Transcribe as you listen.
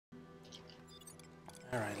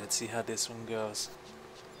Alright, let's see how this one goes.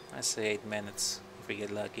 I say 8 minutes if we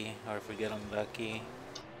get lucky, or if we get unlucky,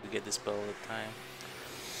 we get this spell all the time.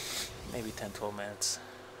 Maybe 10-12 minutes.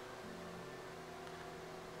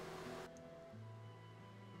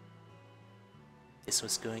 This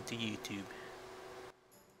was going to YouTube.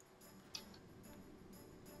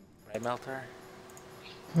 Right, Meltar?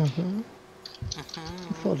 I'm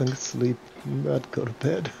falling asleep. I'd go to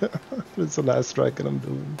bed. It's the last strike and I'm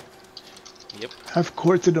doing. Yep. Have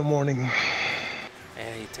court in the morning.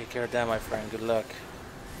 Hey, take care of that, my friend. Good luck.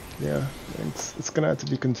 Yeah, it's gonna have to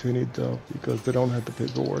be continued though, because they don't have the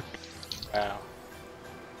paperwork. Wow.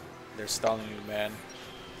 They're stalling you, man.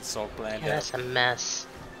 It's all planned out. That's a mess.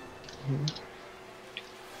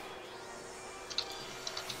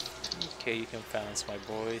 Okay, you can balance, my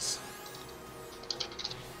boys.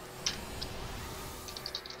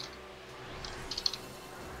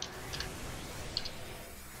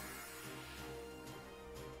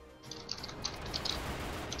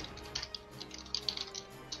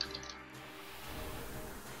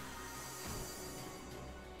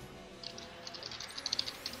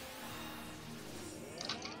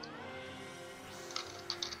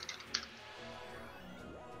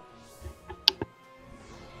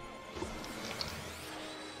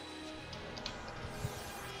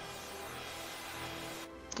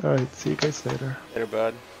 Alright, see you guys later. Later,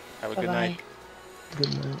 bud. Have a good night.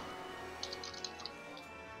 Good night.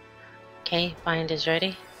 Okay, bind is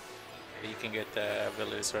ready. You can get the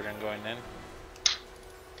ability sword and going in.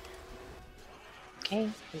 Okay,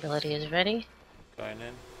 ability is ready. Going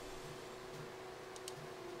in.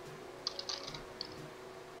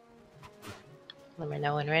 Let me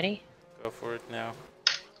know when ready. Go for it now.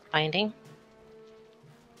 Binding.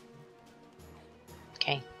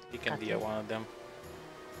 Okay, You can Got DI them. one of them.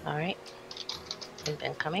 alright.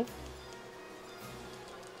 Incoming.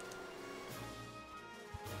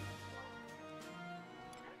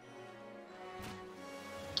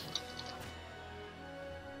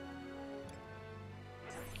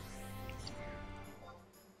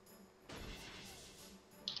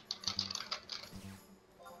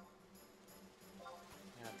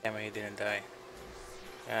 Damn it, he didn't die.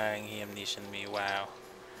 And he amnesiaed me, wow.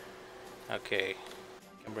 Okay,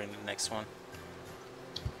 can bring the next one.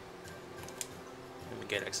 Let me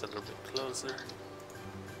get X a little bit closer.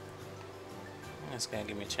 It's gonna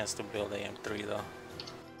give me a chance to build AM3 though.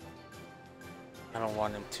 I don't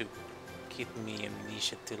want him to keep me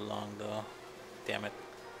amnesia too long though. Damn it.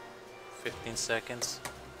 15 seconds.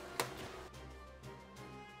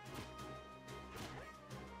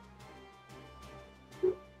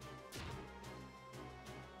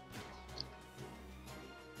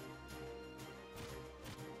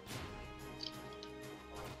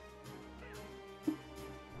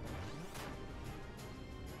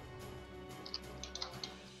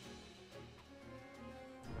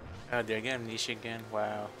 Oh, they're getting amnesia again.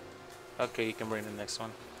 Wow. Okay, you can bring the next one.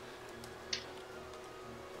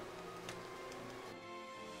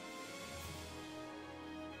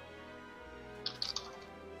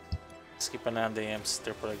 Let's keep an eye on the Imps.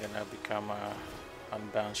 They're probably gonna become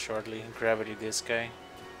unbound shortly. Gravity this guy.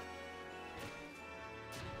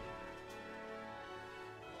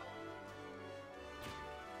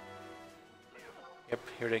 Yep,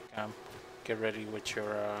 here they come. Get ready with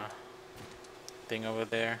your thing over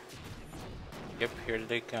there. Yep, here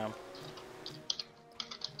they come.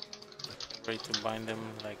 Ready to bind them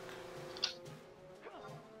like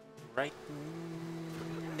right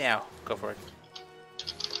now. Go for it.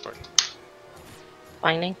 Go for it.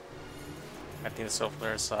 Binding. I think the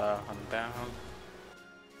software is unbound.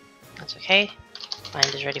 That's okay. Bind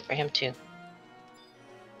is ready for him too.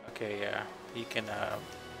 Okay, yeah, you can.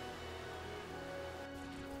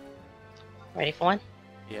 Ready for one?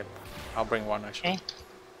 Yep, I'll bring one actually.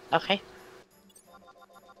 Okay. Okay.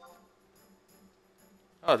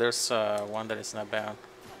 Oh, there's one that is not bound.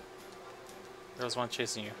 There's one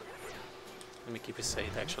chasing you. Let me keep it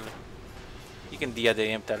safe actually. You can DI the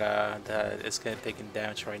imp that is taking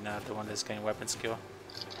damage right now, the one that's getting weapon skill.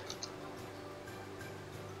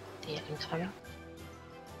 The incoming.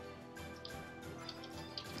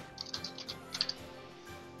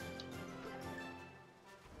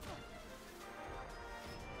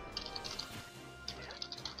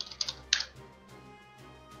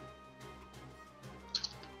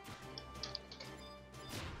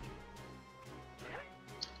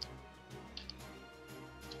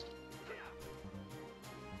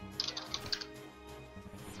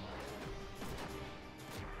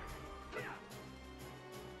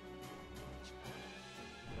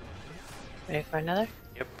 Ready for another?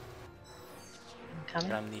 Yep. Incoming.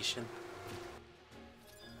 Damnation.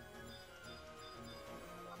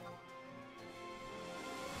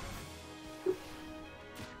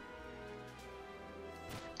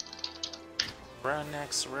 Run,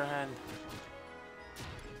 X, run.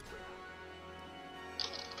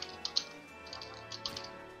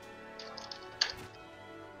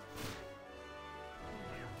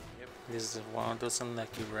 Yep, this is one of those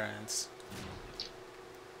unlucky runs.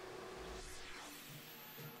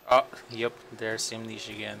 Oh, yep, there's Imnish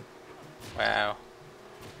again. Wow.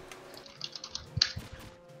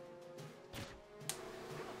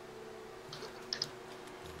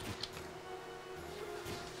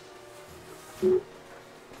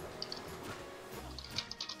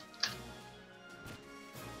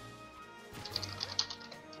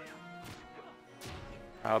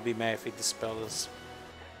 I'll be mad if he dispels.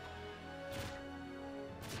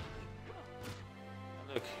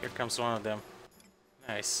 Look, here comes one of them.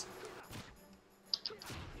 Nice.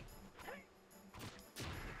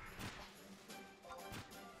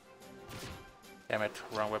 Damn it,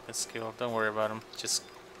 wrong weapon skill. Don't worry about him. Just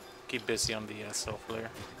keep busy on the soul flayer.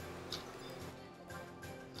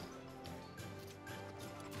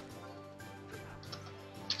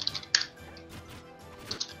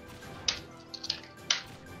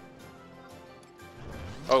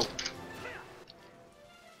 Oh!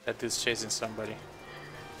 That dude's chasing somebody.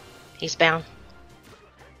 He's bound.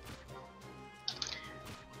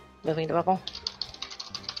 Moving the bubble.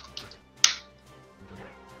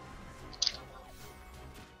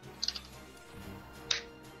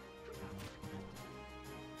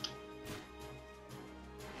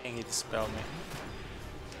 Dang, he dispelled me.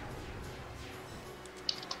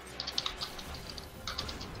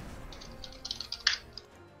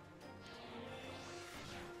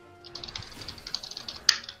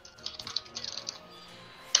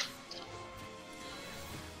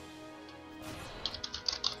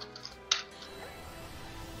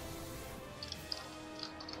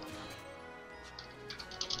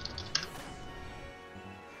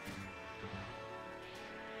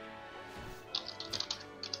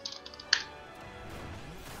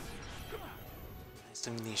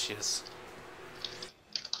 Some niches.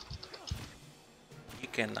 You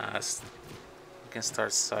can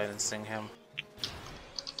start silencing him.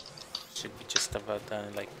 Should be just about done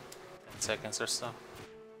in like 10 seconds or so.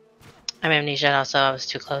 I'm amnesia also, I was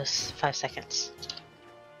too close. 5 seconds.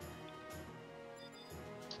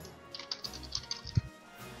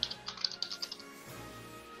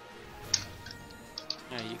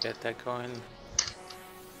 Yeah, you got that going.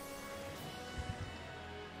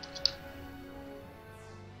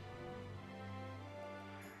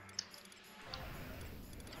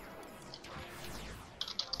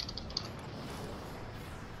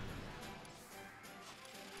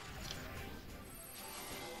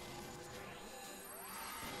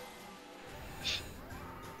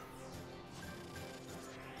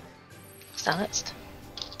 Silenced.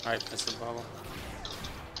 Alright, that's the bubble.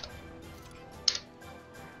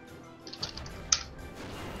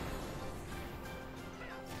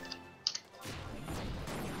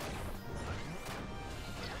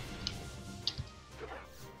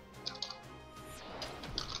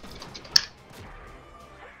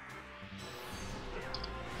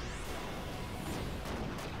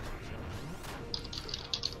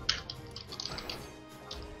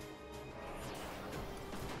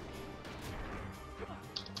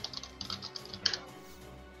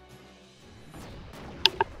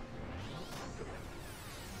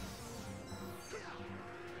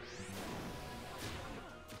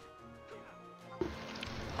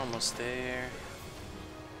 Almost there.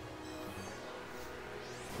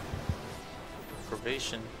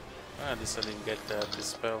 Probation. Ah, at least I didn't get the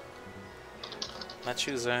spell. Not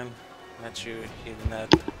you, Zan. Not you. He did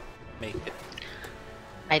not make it.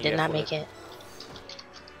 I did Yeah, not for make the- it.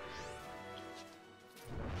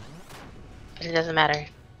 But it doesn't matter.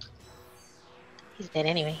 He's dead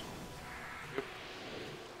anyway.